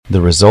The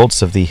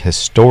results of the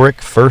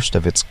historic first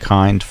of its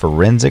kind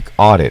forensic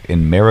audit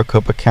in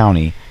Maricopa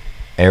County,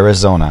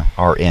 Arizona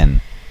are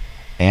in.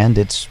 And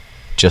it's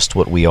just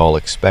what we all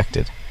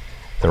expected.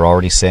 They're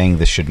already saying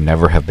this should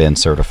never have been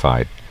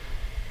certified.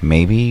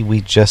 Maybe we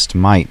just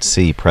might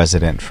see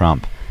President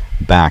Trump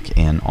back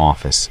in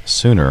office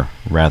sooner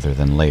rather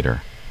than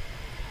later.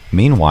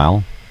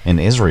 Meanwhile, in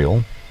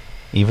Israel,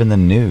 even the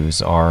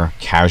news are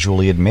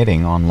casually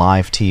admitting on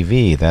live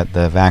TV that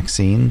the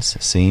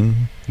vaccines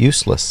seem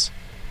useless.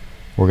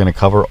 We're going to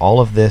cover all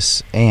of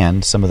this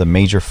and some of the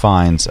major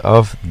finds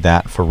of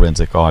that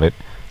forensic audit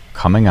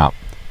coming up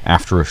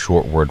after a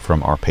short word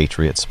from our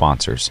Patriot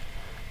sponsors.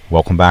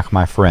 Welcome back,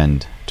 my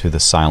friend, to The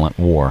Silent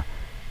War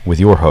with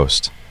your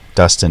host,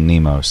 Dustin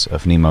Nemos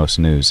of Nemos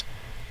News,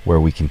 where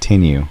we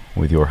continue,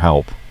 with your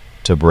help,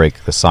 to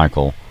break the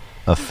cycle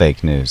of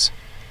fake news.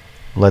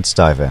 Let's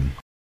dive in.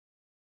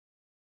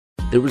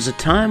 There was a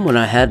time when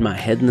I had my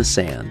head in the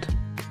sand.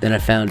 Then I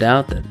found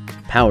out that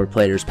power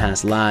players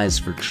pass lies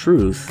for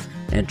truth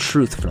and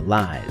truth for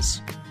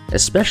lies,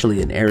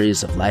 especially in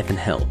areas of life and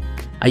health.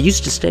 I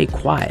used to stay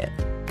quiet,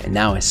 and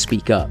now I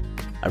speak up.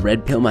 I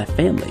red pill my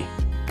family,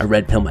 I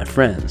red pill my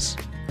friends,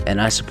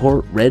 and I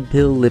support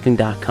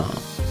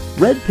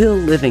redpillliving.com. Red Pill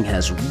Living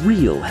has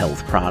real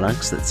health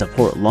products that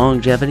support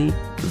longevity,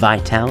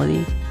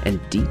 vitality,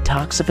 and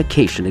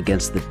detoxification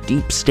against the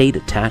deep state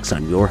attacks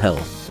on your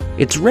health.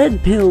 It's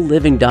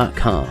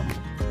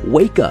redpillliving.com.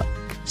 Wake up,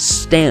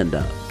 stand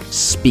up,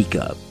 speak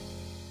up.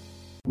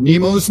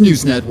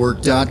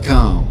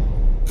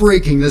 NemosNewsNetwork.com.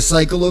 Breaking the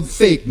cycle of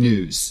fake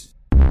news.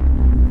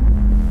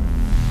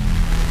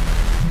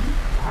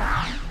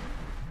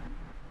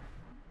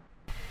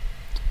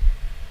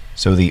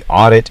 So the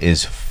audit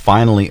is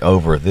finally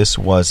over. This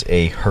was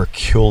a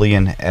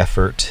Herculean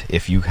effort.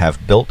 If you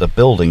have built a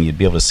building, you'd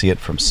be able to see it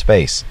from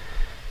space.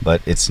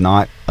 But it's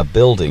not a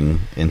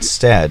building.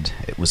 Instead,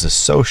 it was a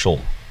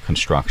social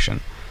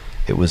construction.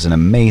 It was an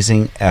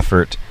amazing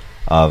effort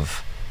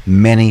of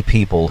many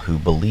people who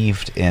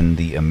believed in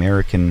the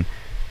American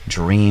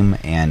dream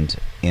and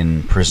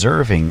in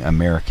preserving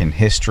American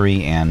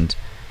history and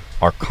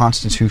our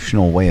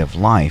constitutional way of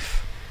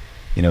life.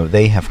 You know,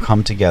 they have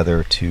come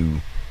together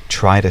to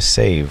try to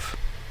save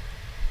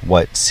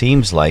what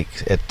seems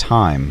like at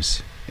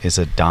times is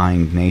a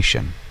dying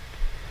nation.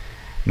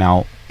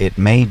 Now, it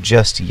may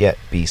just yet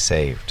be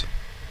saved.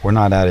 We're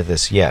not out of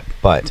this yet,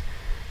 but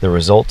the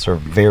results are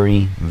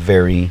very,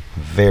 very,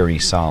 very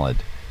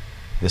solid.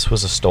 This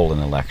was a stolen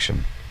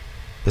election.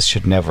 This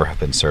should never have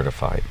been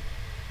certified.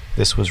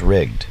 This was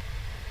rigged.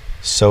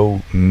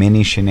 So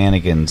many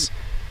shenanigans.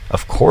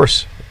 Of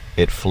course,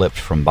 it flipped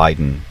from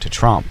Biden to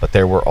Trump, but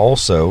there were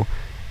also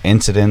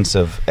incidents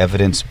of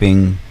evidence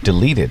being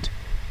deleted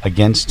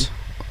against,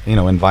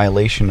 in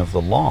violation of the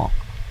law.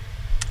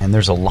 And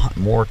there's a lot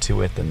more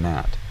to it than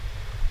that.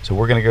 So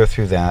we're going to go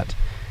through that.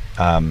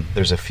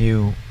 There's a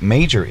few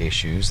major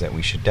issues that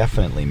we should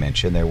definitely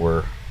mention. There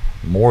were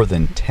more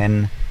than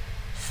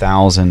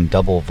 10,000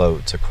 double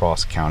votes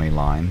across county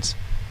lines.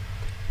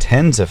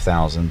 Tens of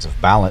thousands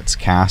of ballots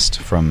cast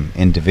from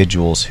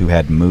individuals who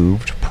had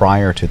moved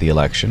prior to the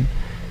election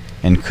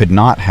and could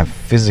not have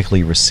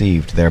physically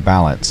received their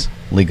ballots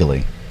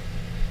legally.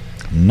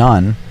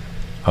 None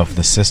of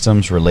the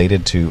systems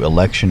related to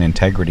election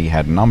integrity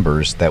had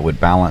numbers that would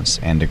balance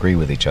and agree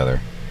with each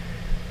other.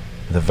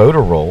 The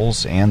voter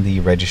rolls and the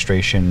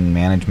registration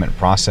management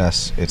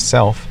process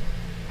itself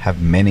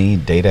have many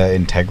data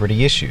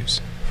integrity issues.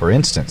 For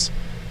instance,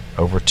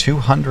 over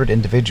 200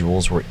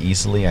 individuals were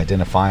easily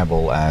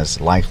identifiable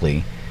as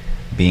likely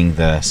being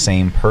the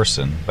same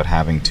person but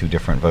having two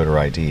different voter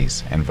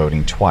IDs and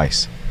voting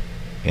twice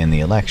in the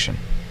election.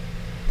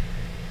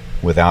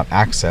 Without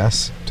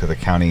access to the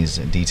county's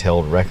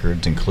detailed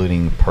records,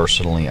 including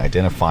personally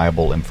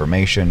identifiable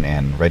information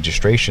and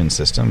registration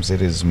systems,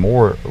 it is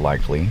more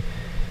likely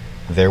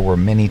there were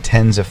many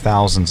tens of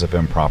thousands of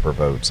improper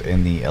votes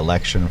in the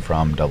election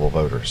from double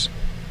voters.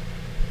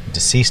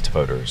 Deceased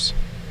voters.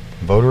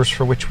 Voters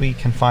for which we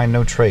can find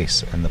no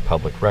trace in the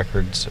public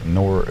records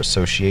nor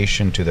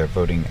association to their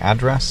voting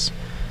address.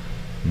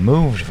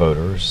 Moved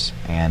voters,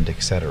 and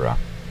etc.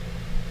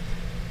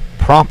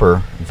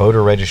 Proper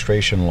voter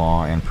registration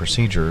law and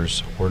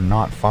procedures were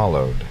not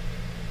followed.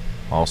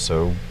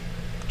 Also,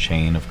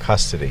 chain of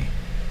custody.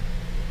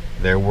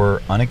 There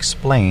were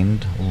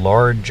unexplained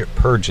large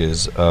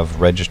purges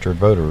of registered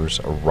voters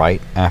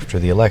right after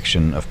the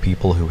election of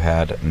people who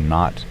had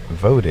not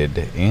voted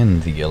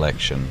in the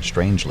election,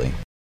 strangely.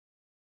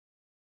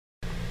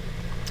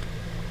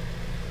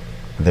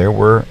 There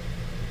was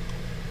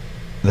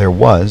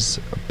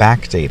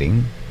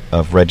backdating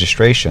of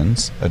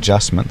registrations,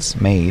 adjustments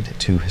made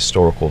to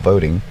historical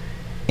voting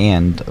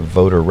and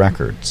voter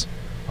records,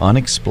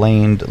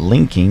 unexplained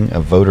linking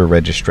of voter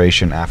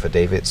registration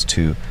affidavits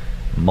to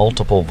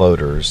multiple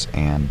voters,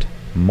 and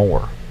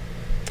more.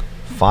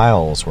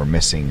 Files were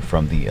missing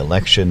from the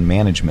election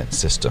management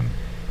system,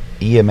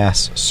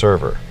 EMS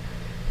server.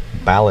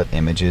 Ballot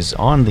images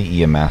on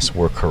the EMS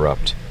were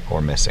corrupt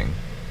or missing.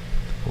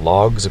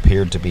 Logs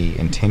appeared to be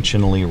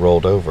intentionally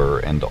rolled over,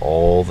 and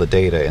all the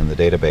data in the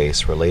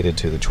database related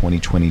to the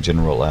 2020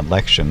 general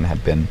election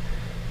had been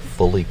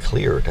fully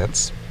cleared.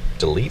 That's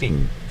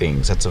deleting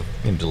things. That's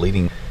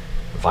deleting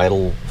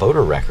vital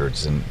voter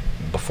records and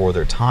before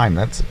their time.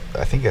 I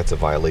think that's a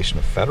violation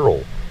of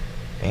federal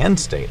and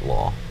state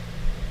law.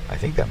 I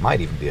think that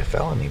might even be a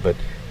felony, but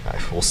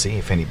we'll see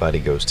if anybody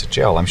goes to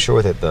jail. I'm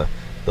sure that the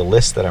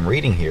list that I'm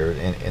reading here,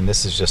 and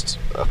this is just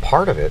a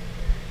part of it,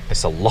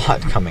 it's a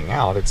lot coming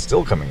out. It's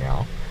still coming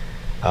out.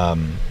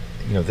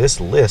 This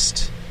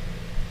list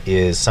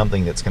is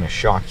something that's going to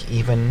shock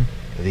even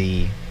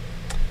the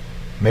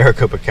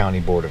Maricopa County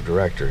Board of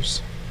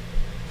Directors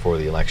for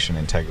the election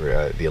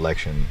the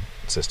election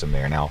system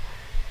there. Now,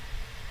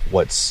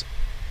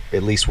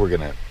 at least we're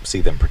going to see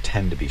them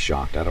pretend to be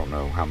shocked. I don't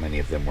know how many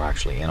of them were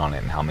actually in on it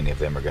and how many of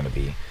them are going to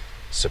be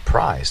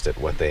surprised at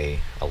what they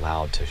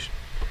allowed to,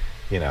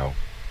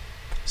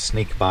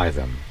 sneak by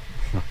them.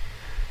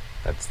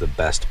 That's the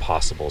best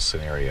possible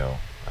scenario.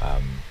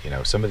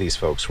 Some of these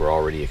folks were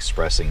already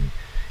expressing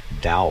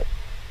doubt,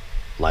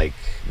 like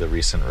the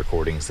recent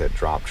recordings that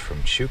dropped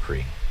from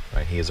Shukri.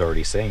 Right? He is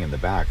already saying in the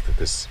back that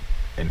this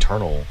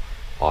internal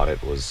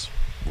audit was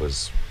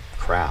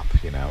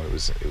crap. It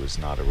was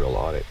not a real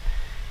audit,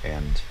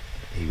 and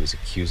he was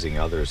accusing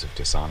others of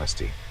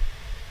dishonesty.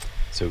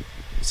 So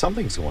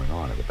something's going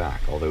on in the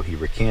back. Although he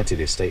recanted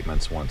his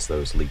statements once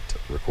those leaked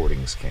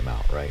recordings came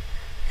out. Right?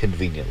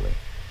 Conveniently.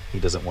 He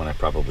doesn't want to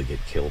probably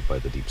get killed by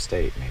the deep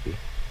state, maybe.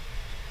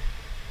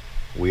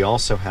 We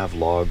also have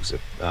logs,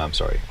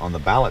 on the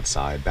ballot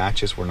side,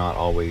 batches were not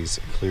always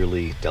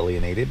clearly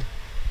delineated.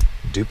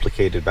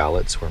 Duplicated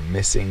ballots were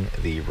missing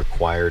the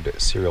required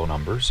serial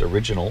numbers.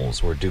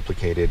 Originals were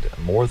duplicated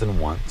more than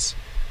once,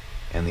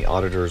 and the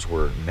auditors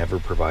were never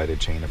provided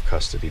chain of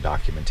custody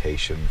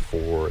documentation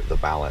for the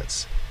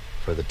ballots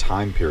for the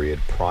time period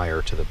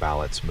prior to the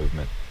ballots'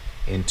 movement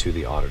into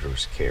the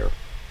auditor's care.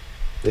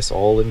 This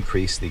all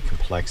increased the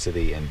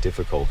complexity and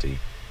difficulty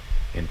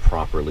in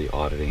properly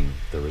auditing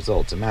the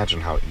results.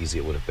 Imagine how easy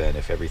it would have been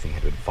if everything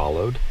had been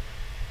followed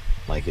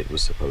like it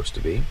was supposed to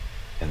be,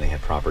 and they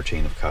had proper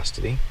chain of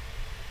custody.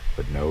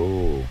 But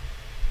no,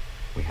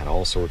 we had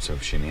all sorts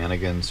of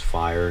shenanigans,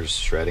 fires,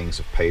 shreddings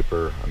of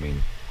paper.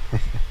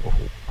 Oh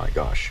my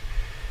gosh.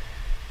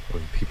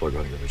 People are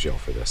going to go to jail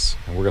for this.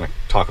 And we're going to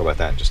talk about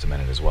that in just a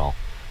minute as well.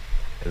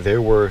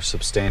 There were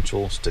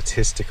substantial,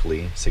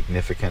 statistically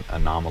significant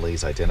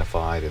anomalies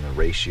identified in the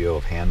ratio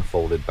of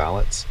hand-folded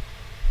ballots,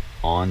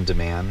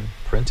 on-demand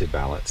printed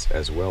ballots,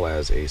 as well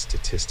as a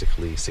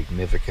statistically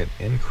significant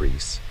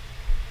increase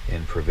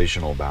in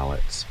provisional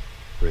ballots,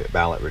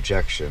 ballot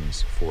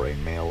rejections for a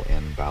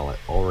mail-in ballot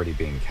already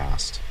being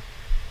cast,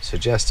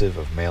 suggestive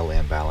of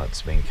mail-in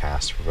ballots being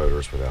cast for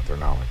voters without their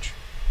knowledge.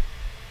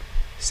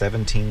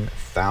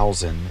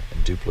 17,000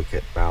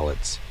 duplicate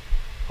ballots,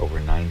 over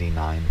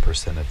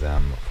 99% of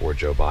them for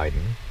Joe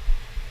Biden.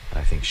 And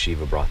I think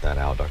Shiva brought that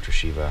out, Dr.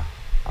 Shiva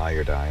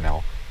Ayerdai.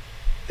 Now,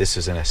 this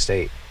is in a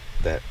state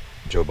that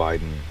Joe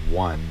Biden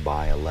won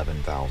by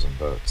 11,000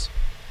 votes.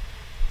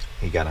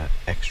 He got an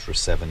extra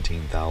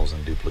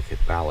 17,000 duplicate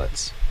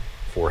ballots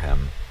for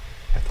him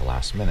at the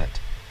last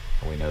minute.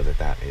 And we know that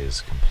that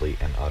is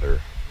complete and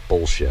utter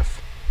bullshit.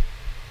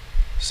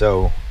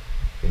 So,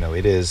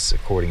 it is,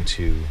 according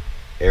to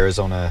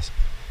Arizona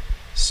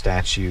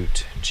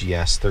statute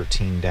GS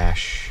 13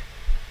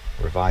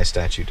 revised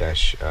statute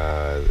GS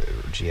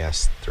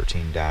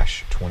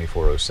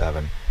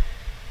 13-2407,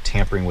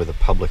 tampering with a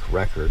public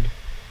record.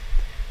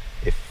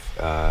 If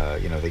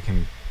they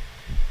can,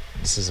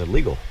 this is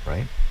illegal,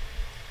 right?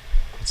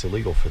 It's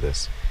illegal for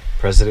this.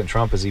 President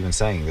Trump is even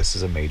saying this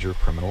is a major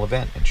criminal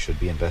event and should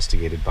be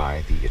investigated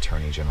by the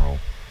Attorney General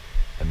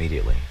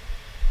immediately.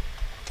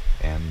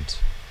 And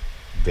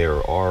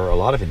there are a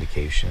lot of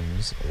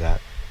indications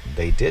that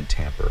they did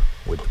tamper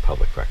with the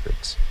public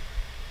records,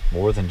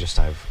 more than just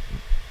I've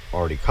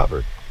already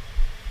covered.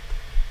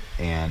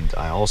 And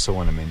I also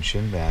want to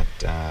mention that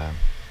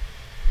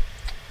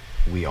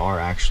we are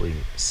actually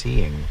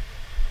seeing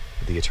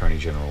the Attorney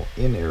General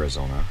in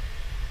Arizona,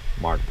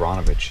 Mark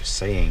Brnovich,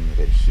 saying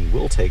that he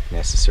will take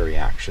necessary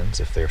actions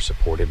if they're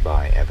supported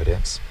by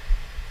evidence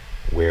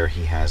where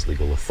he has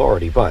legal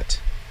authority. But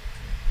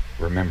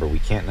remember, we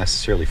can't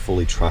necessarily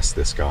fully trust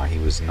this guy. He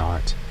was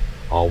not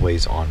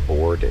always on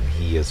board, and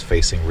he is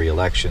facing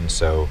re-election,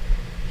 so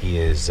he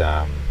is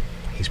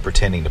he's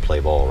pretending to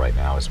play ball right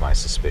now, is my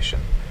suspicion.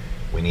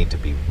 We need to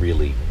be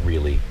really,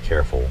 really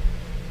careful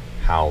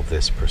how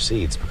this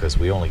proceeds, because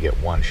we only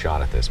get one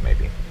shot at this,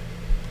 maybe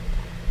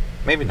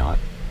not,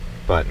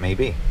 but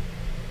maybe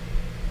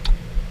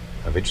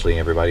eventually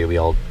everybody will be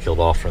all killed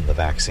off from the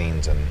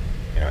vaccines and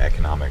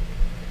economic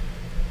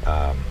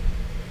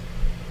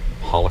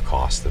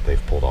holocaust that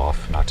they've pulled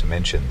off, not to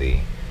mention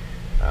the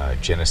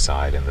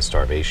genocide and the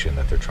starvation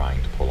that they're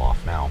trying to pull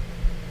off now.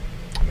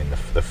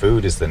 The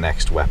food is the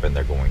next weapon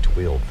they're going to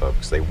wield,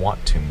 folks. They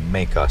want to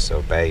make us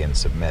obey and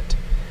submit.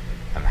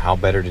 And how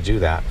better to do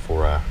that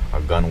for a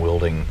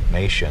gun-wielding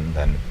nation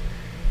than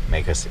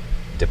make us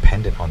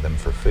dependent on them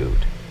for food?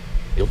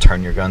 You'll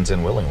turn your guns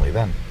in willingly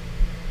then.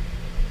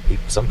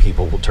 Some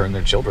people will turn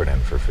their children in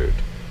for food.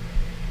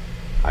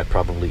 I'd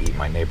probably eat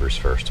my neighbors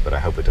first, but I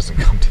hope it doesn't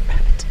come to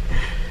that.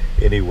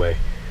 Anyway,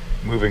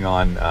 moving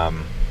on.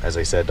 As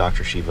I said,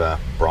 Dr. Shiva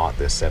brought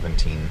this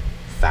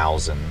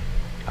 17,000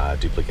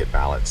 duplicate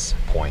ballots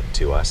point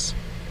to us.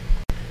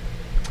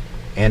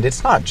 And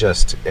it's not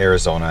just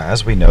Arizona.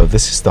 As we know,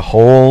 this is the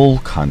whole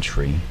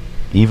country.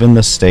 Even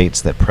the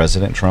states that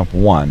President Trump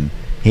won,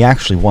 he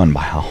actually won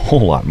by a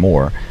whole lot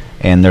more.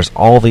 And there's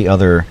all the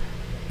other,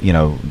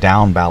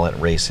 down ballot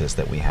races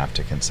that we have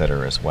to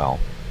consider as well.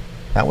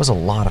 That was a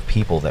lot of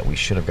people that we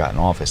should have gotten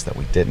in office that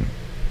we didn't.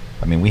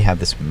 I mean, we had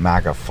this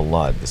MAGA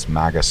flood, this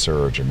MAGA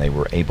surge, and they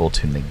were able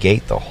to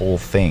negate the whole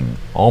thing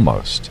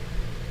almost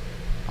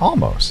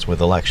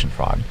with election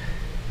fraud.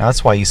 Now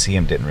that's why you see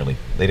they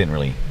didn't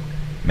really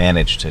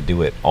manage to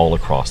do it all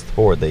across the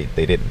board. They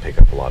didn't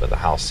pick up a lot of the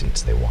House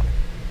seats they wanted.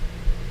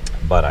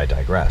 But I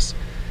digress.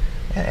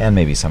 And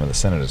maybe some of the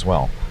Senate as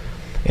well.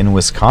 In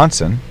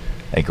Wisconsin,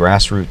 a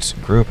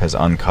grassroots group has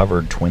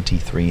uncovered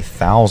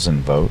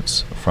 23,000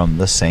 votes from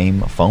the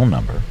same phone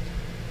number,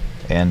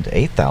 and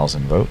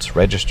 8,000 votes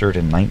registered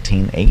in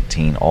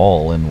 1918,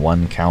 all in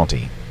one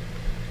county.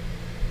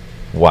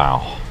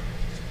 Wow.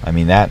 I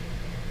mean, that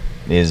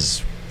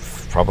is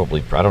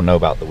probably, I don't know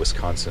about the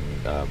Wisconsin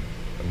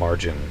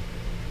margin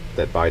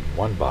that Biden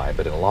won by,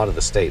 but in a lot of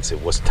the states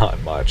it was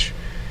not much.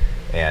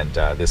 And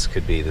this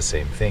could be the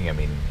same thing. I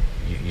mean,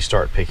 you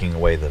start picking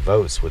away the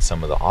votes with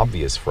some of the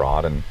obvious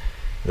fraud, and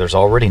there's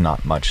already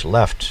not much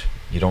left.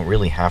 You don't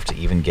really have to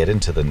even get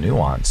into the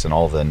nuance and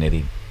all the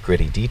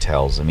nitty-gritty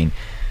details. I mean,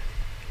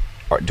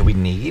 do we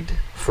need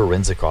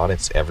forensic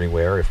audits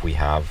everywhere if we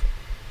have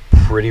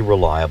pretty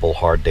reliable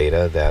hard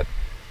data that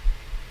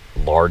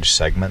large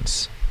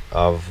segments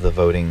of the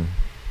voting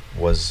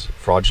was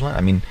fraudulent?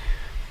 I mean,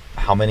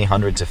 how many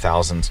hundreds of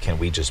thousands can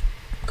we just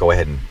go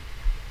ahead and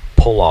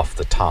pull off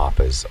the top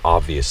as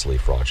obviously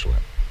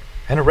fraudulent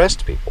and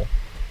arrest people?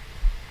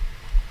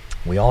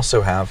 We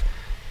also have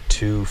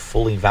 2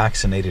 fully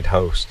vaccinated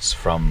hosts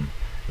from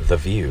The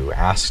View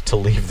asked to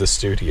leave the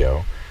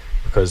studio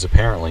because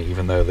apparently,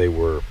 even though they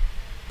were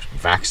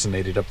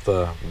vaccinated up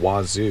the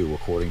wazoo,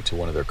 according to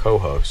one of their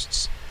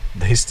co-hosts,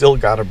 they still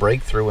got a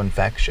breakthrough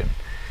infection.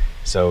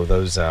 So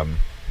those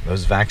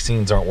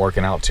vaccines aren't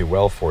working out too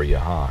well for you,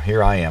 huh?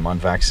 Here I am,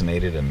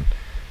 unvaccinated and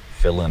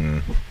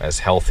feeling as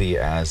healthy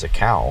as a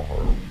cow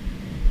or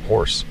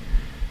horse.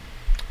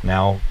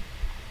 Now,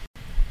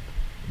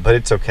 but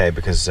it's okay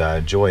because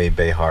Joy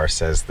Behar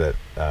says that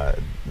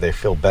they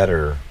feel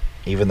better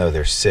even though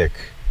they're sick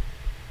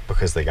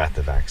because they got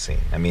the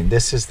vaccine. I mean,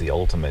 this is the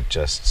ultimate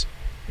just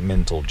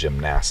mental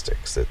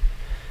gymnastics, that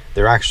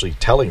they're actually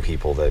telling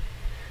people that,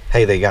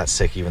 hey, they got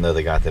sick even though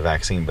they got the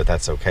vaccine, but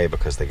that's okay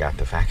because they got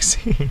the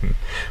vaccine.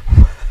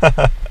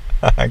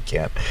 I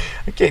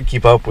can't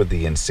keep up with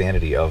the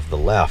insanity of the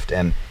left.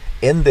 And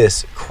in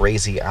this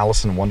crazy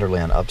Alice in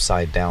Wonderland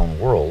upside down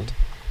world,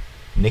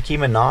 Nicki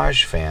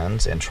Minaj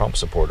fans and Trump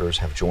supporters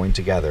have joined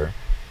together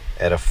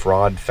at a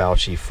Fraud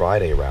Fauci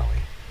Friday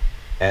rally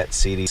at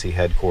CDC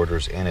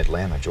headquarters in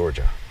Atlanta,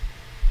 Georgia,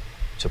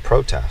 to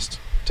protest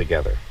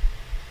together.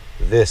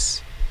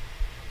 This,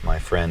 my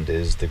friend,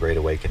 is the Great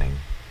Awakening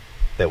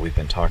that we've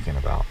been talking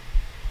about.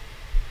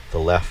 The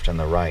left and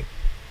the right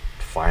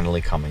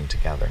finally coming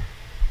together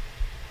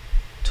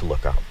to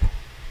look up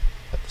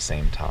at the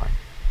same time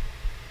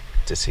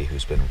to see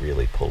who's been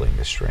really pulling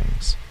the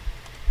strings.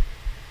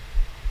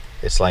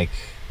 It's like,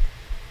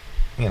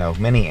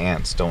 many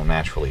ants don't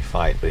naturally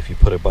fight, but if you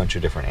put a bunch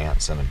of different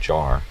ants in a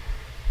jar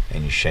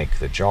and you shake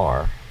the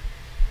jar,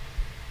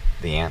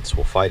 the ants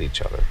will fight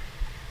each other.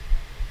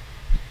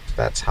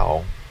 That's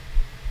how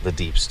the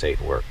deep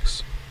state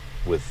works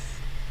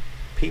with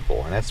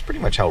people, and that's pretty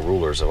much how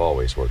rulers have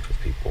always worked with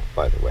people,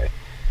 by the way.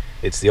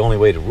 It's the only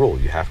way to rule.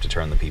 You have to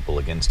turn the people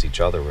against each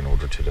other in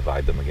order to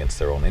divide them against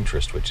their own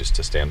interest, which is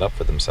to stand up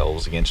for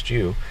themselves against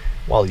you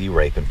while you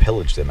rape and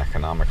pillage them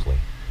economically.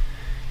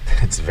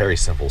 It's a very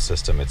simple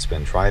system. It's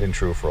been tried and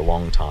true for a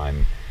long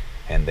time,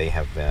 and they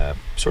have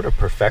sort of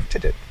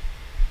perfected it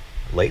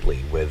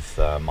lately with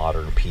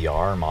modern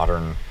PR,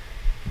 modern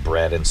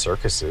bread and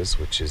circuses,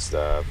 which is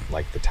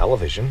like the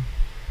television.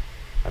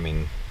 I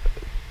mean,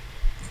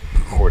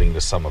 according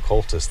to some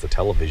occultists, the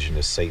television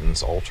is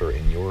Satan's altar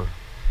in your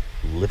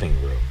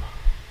living room.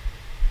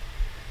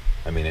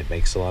 I mean, it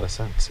makes a lot of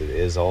sense. It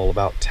is all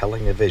about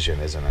telling a vision,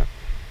 isn't it?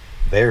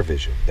 Their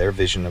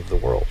vision of the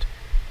world,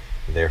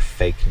 their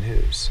fake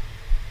news.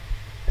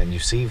 And you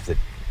see the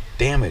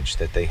damage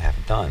that they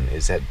have done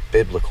is at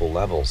biblical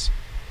levels.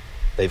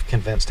 They've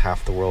convinced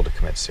half the world to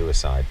commit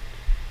suicide.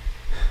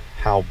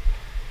 I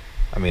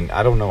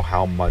don't know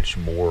how much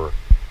more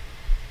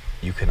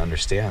you can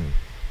understand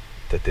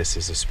that this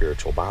is a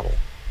spiritual battle.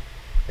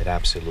 It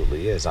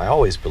absolutely is. I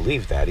always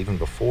believed that, even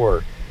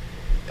before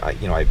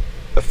I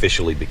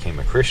officially became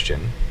a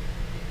Christian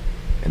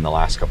in the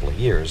last couple of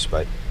years,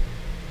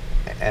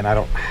 and I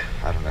don't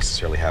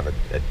necessarily have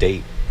a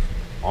date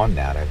on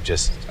that.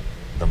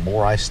 The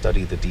more I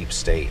study the deep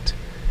state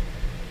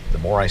the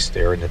more I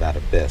stare into that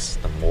abyss,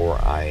 the more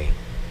I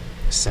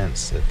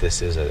sense that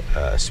this is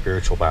a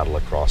spiritual battle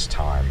across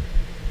time.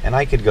 And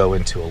I could go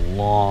into a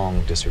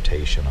long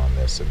dissertation on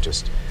this, and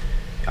just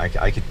I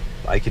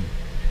could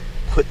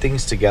put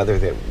things together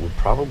that would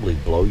probably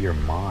blow your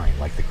mind.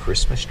 Like the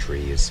Christmas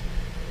tree is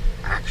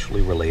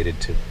actually related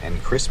to,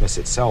 and Christmas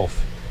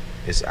itself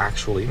is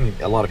actually, I mean,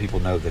 a lot of people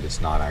know that it's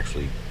not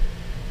actually,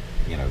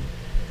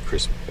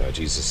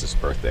 Jesus'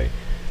 birthday.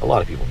 A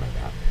lot of people know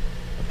that.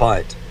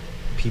 But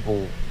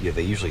people,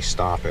 they usually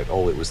stop at,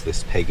 it was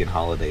this pagan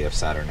holiday of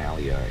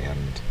Saturnalia,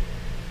 and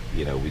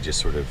we just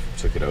sort of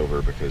took it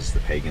over because the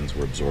pagans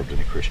were absorbed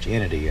into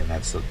Christianity, and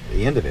that's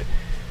the end of it.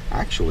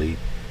 Actually,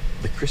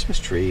 the Christmas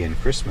tree and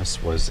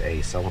Christmas was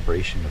a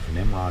celebration of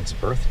Nimrod's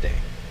birthday.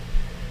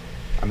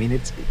 I mean,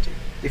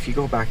 if you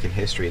go back in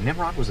history,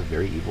 Nimrod was a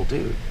very evil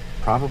dude,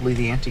 probably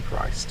the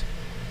Antichrist,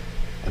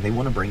 and they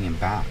want to bring him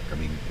back. I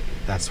mean,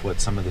 that's what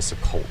some of this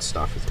occult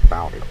stuff is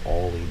about. It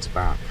all leads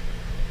back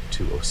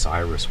to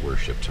Osiris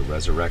worship, to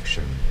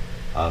resurrection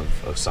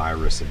of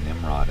Osiris and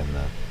Nimrod, and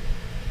the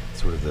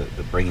sort of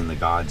the bringing the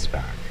gods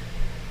back.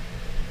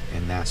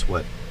 And that's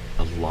what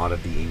a lot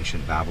of the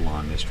ancient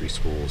Babylon mystery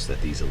schools,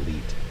 that these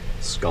elite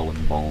skull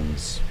and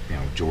bones,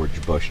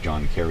 George Bush,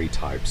 John Kerry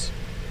types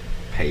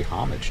pay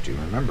homage to.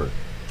 Remember,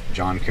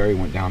 John Kerry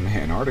went down to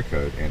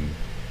Antarctica and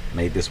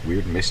made this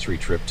weird mystery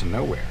trip to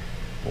nowhere.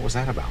 What was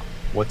that about?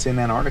 What's in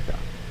Antarctica?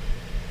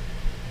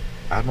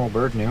 Admiral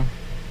Byrd knew.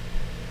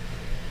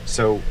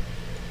 So,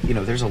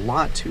 there's a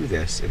lot to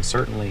this, and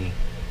certainly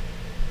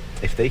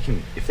if they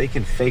can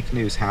fake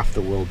news half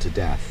the world to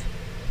death,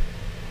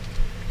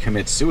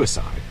 commit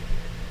suicide,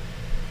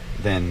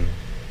 then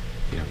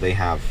they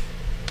have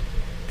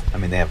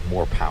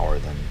more power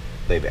than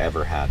they've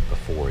ever had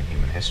before in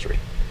human history.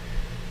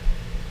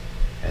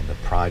 And the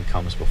pride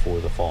comes before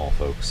the fall,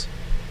 folks.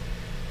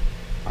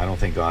 I don't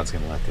think God's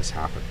going to let this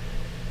happen.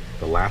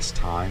 The last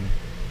time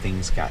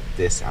things got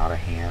this out of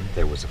hand,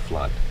 there was a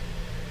flood.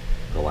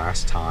 The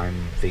last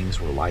time things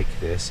were like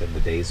this in the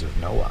days of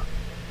Noah,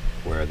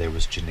 where there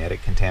was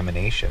genetic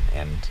contamination,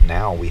 and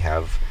now we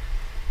have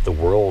the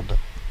world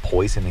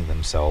poisoning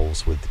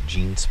themselves with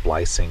gene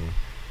splicing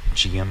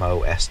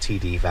GMO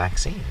STD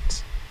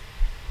vaccines.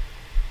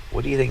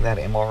 What do you think that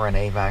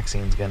mRNA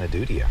vaccine is going to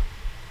do to you?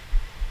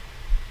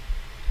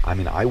 I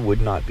mean, I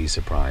would not be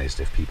surprised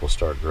if people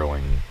start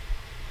growing,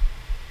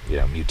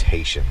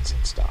 mutations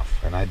and stuff.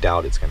 And I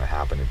doubt it's going to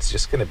happen. It's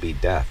just going to be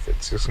death.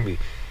 It's just going to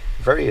be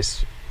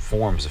various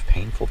forms of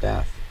painful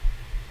death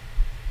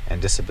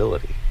and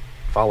disability,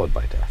 followed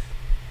by death,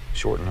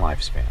 shortened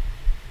lifespan,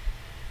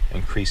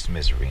 increased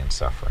misery and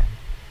suffering,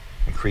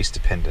 increased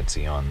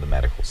dependency on the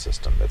medical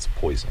system that's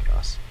poisoning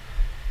us.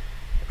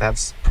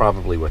 That's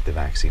probably what the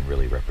vaccine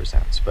really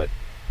represents. But,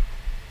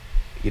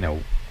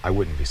 I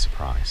wouldn't be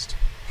surprised.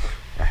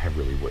 I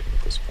really wouldn't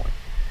at this point.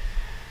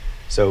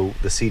 So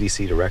the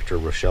CDC director,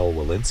 Rochelle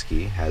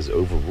Walensky, has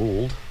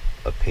overruled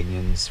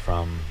opinions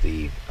from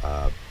the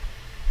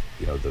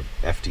the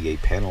FDA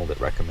panel that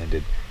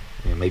recommended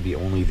maybe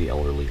only the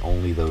elderly,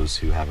 only those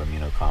who have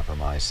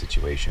immunocompromised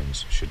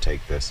situations should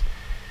take this,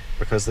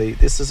 because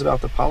this is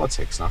about the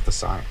politics, not the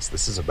science.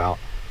 This is about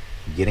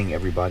getting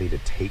everybody to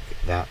take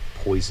that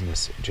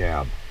poisonous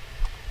jab.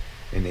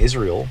 In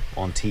Israel,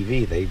 on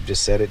TV, they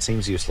just said it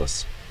seems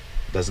useless.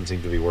 It doesn't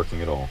seem to be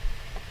working at all.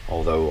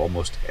 Although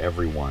almost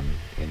everyone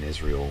in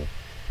Israel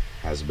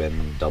has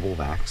been double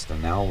vaxxed,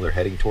 and now they're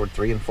heading toward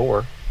 3 and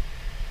 4.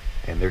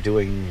 And they're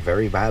doing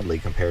very badly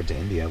compared to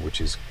India, which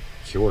has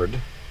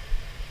cured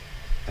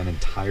an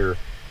entire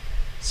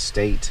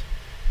state,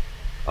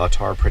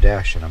 Uttar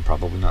Pradesh, and I'm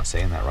probably not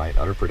saying that right,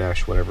 Uttar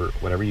Pradesh,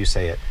 whatever you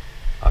say it,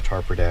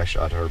 Uttar Pradesh,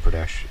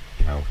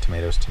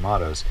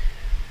 tomatoes,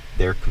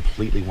 they're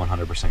completely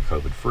 100%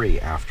 COVID free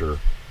after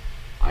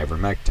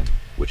ivermectin,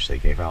 which they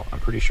gave out, I'm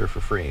pretty sure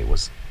for free.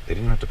 They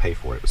didn't have to pay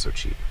for it. It was so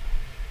cheap.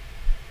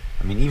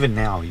 I mean, even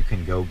now you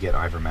can go get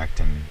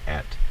ivermectin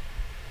at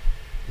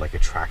like a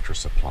Tractor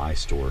Supply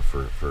store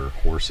for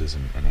horses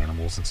and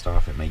animals and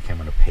stuff. It may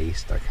come in a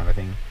paste, that kind of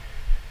thing.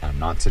 I'm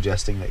not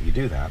suggesting that you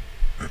do that,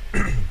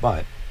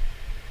 but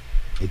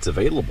it's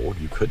available.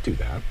 You could do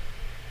that.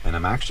 And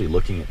I'm actually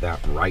looking at that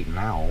right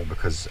now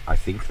because I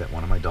think that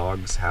one of my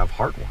dogs have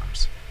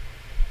heartworms.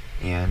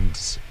 And,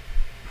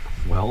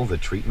 well, the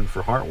treatment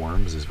for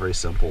heartworms is very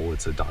simple.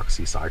 It's a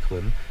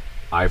doxycycline,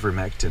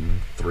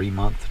 ivermectin,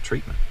 3-month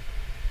treatment.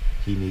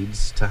 He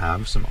needs to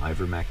have some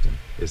ivermectin.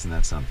 Isn't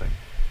that something?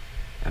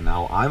 And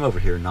now I'm over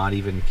here not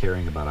even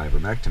caring about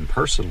ivermectin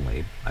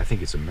personally. I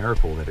think it's a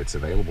miracle that it's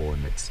available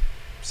and it's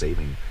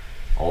saving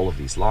all of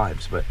these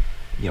lives. But,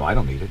 I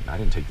don't need it. I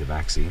didn't take the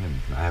vaccine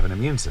and I have an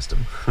immune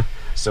system.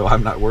 So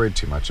I'm not worried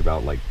too much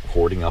about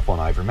hoarding up on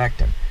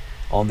ivermectin.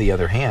 On the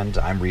other hand,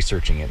 I'm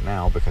researching it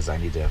now because I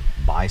need to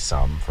buy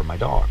some for my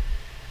dog.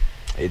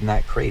 Isn't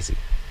that crazy?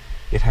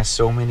 It has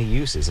so many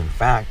uses. In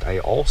fact, I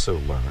also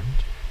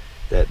learned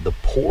that the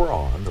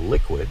pour-on, the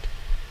liquid,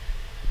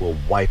 will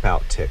wipe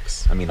out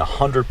ticks. I mean,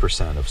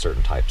 100% of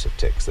certain types of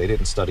ticks. They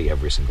didn't study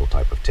every single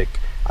type of tick.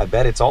 I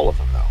bet it's all of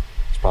them, though.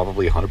 It's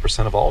probably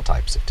 100% of all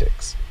types of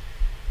ticks.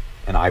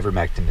 And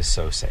ivermectin is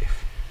so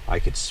safe. I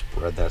could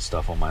spread that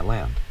stuff on my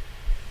land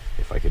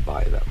if I could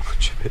buy that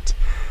much of it.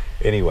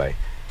 Anyway,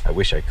 I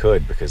wish I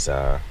could, because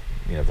the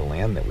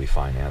land that we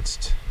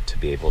financed to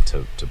be able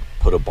to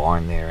put a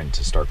barn there and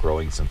to start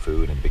growing some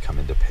food and become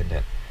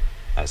independent,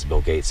 as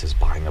Bill Gates is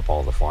buying up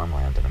all the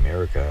farmland in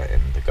America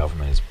and the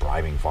government is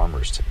bribing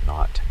farmers to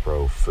not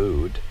grow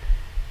food,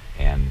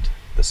 and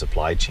the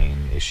supply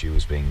chain issue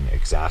is being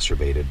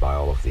exacerbated by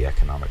all of the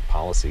economic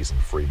policies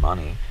and free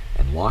money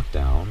and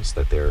lockdowns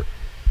that they're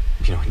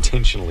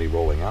intentionally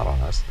rolling out on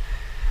us.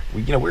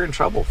 We're in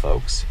trouble,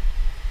 folks.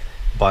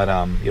 But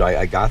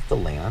I got the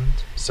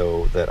land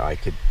so that I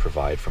could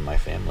provide for my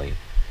family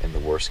in the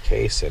worst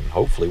case, and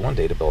hopefully one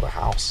day to build a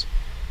house.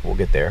 We'll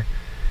get there.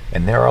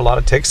 And there are a lot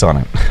of ticks on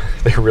it.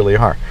 There really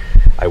are.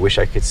 I wish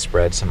I could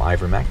spread some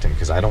ivermectin,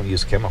 because I don't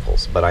use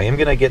chemicals, but I am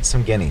going to get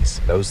some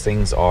guineas. Those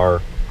things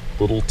are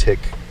little tick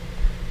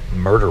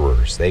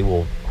murderers. They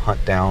will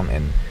hunt down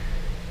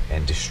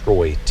and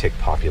destroy tick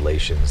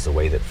populations the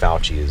way that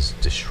Fauci is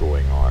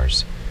destroying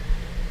ours.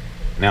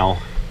 Now,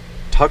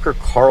 Tucker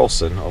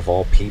Carlson, of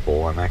all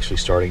people, I'm actually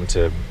starting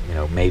to,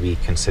 maybe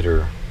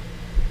consider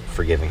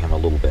forgiving him a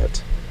little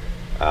bit.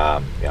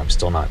 I'm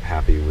still not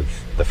happy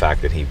with the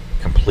fact that he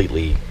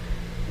completely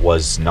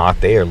was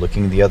not there,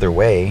 looking the other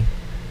way,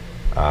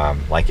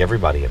 like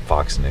everybody at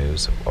Fox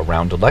News,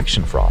 around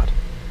election fraud.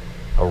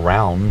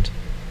 Around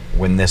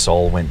when this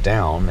all went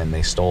down and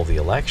they stole the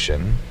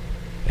election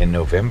in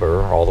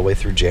November all the way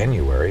through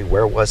January,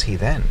 where was he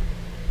then?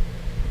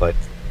 But,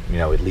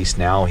 at least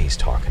now he's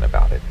talking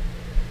about it.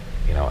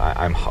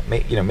 I'm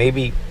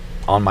maybe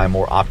on my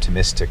more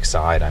optimistic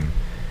side,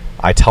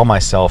 I tell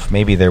myself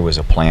maybe there was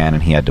a plan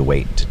and he had to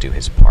wait to do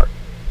his part.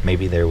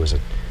 Maybe there was a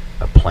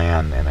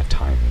plan and a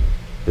timing.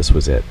 This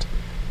was it.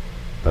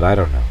 But I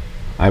don't know.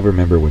 I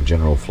remember when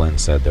General Flynn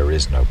said there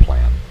is no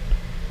plan.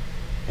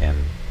 And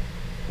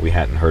we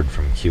hadn't heard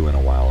from Q in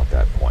a while at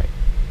that point.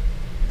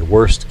 The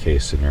worst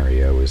case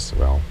scenario is,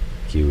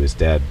 Q is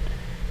dead.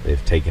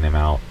 They've taken him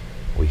out.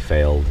 We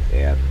failed,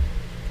 and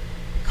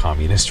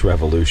communist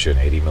revolution,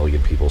 80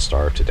 million people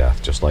starved to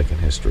death, just like in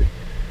history.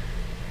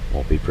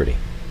 Won't be pretty.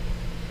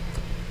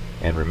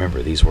 And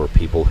remember, these were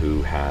people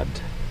who had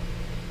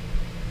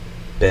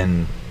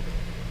been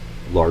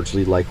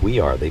largely like we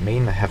are. They may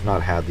have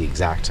not had the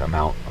exact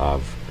amount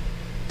of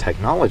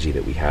technology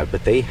that we had,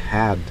 but they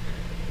had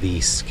the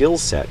skill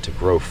set to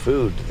grow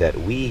food that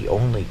we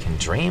only can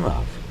dream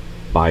of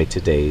by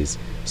today's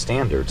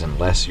standards,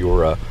 unless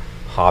you're a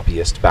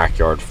hobbyist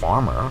backyard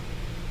farmer.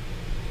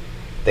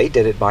 They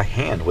did it by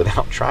hand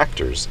without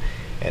tractors,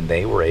 and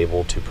they were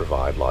able to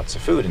provide lots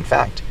of food. In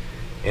fact,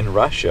 in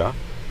Russia,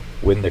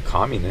 when the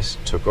communists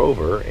took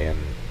over and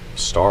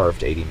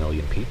starved 80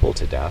 million people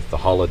to death, the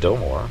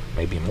Holodomor,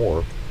 maybe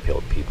more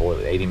people,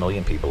 80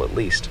 million people at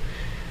least,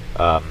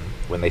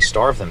 when they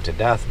starved them to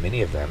death,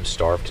 many of them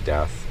starved to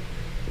death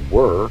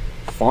were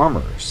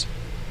farmers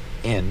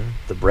in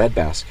the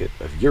breadbasket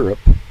of Europe,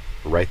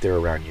 right there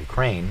around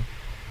Ukraine.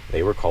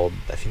 They were called,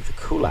 I think, the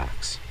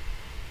kulaks.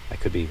 I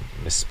could be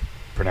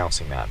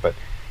mispronouncing that, but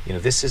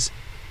this is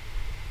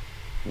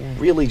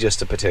really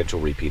just a potential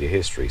repeat of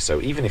history.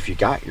 So even if you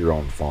got your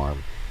own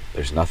farm,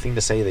 there's nothing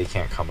to say they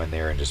can't come in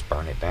there and just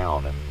burn it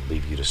down and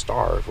leave you to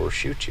starve or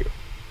shoot you.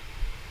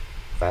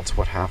 That's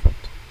what happened.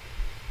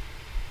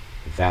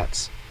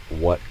 That's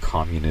what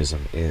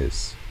communism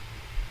is.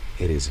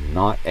 It is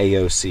not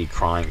AOC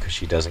crying because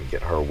she doesn't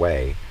get her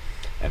way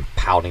and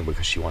pouting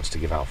because she wants to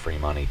give out free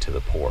money to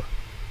the poor.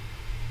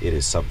 It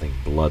is something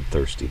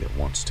bloodthirsty that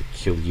wants to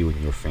kill you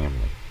and your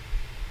family,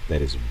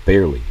 that is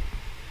barely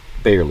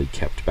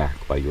kept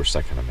back by your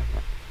Second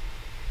Amendment.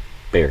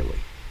 Barely.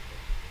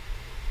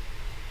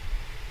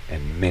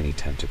 And many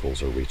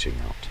tentacles are reaching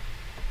out.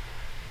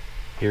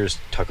 Here's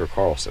Tucker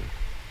Carlson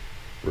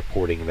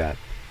reporting that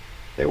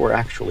there were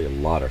actually a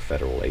lot of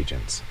federal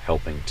agents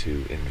helping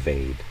to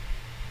invade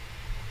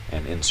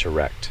and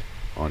insurrect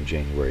on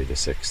January the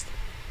 6th.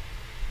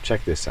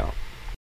 Check this out.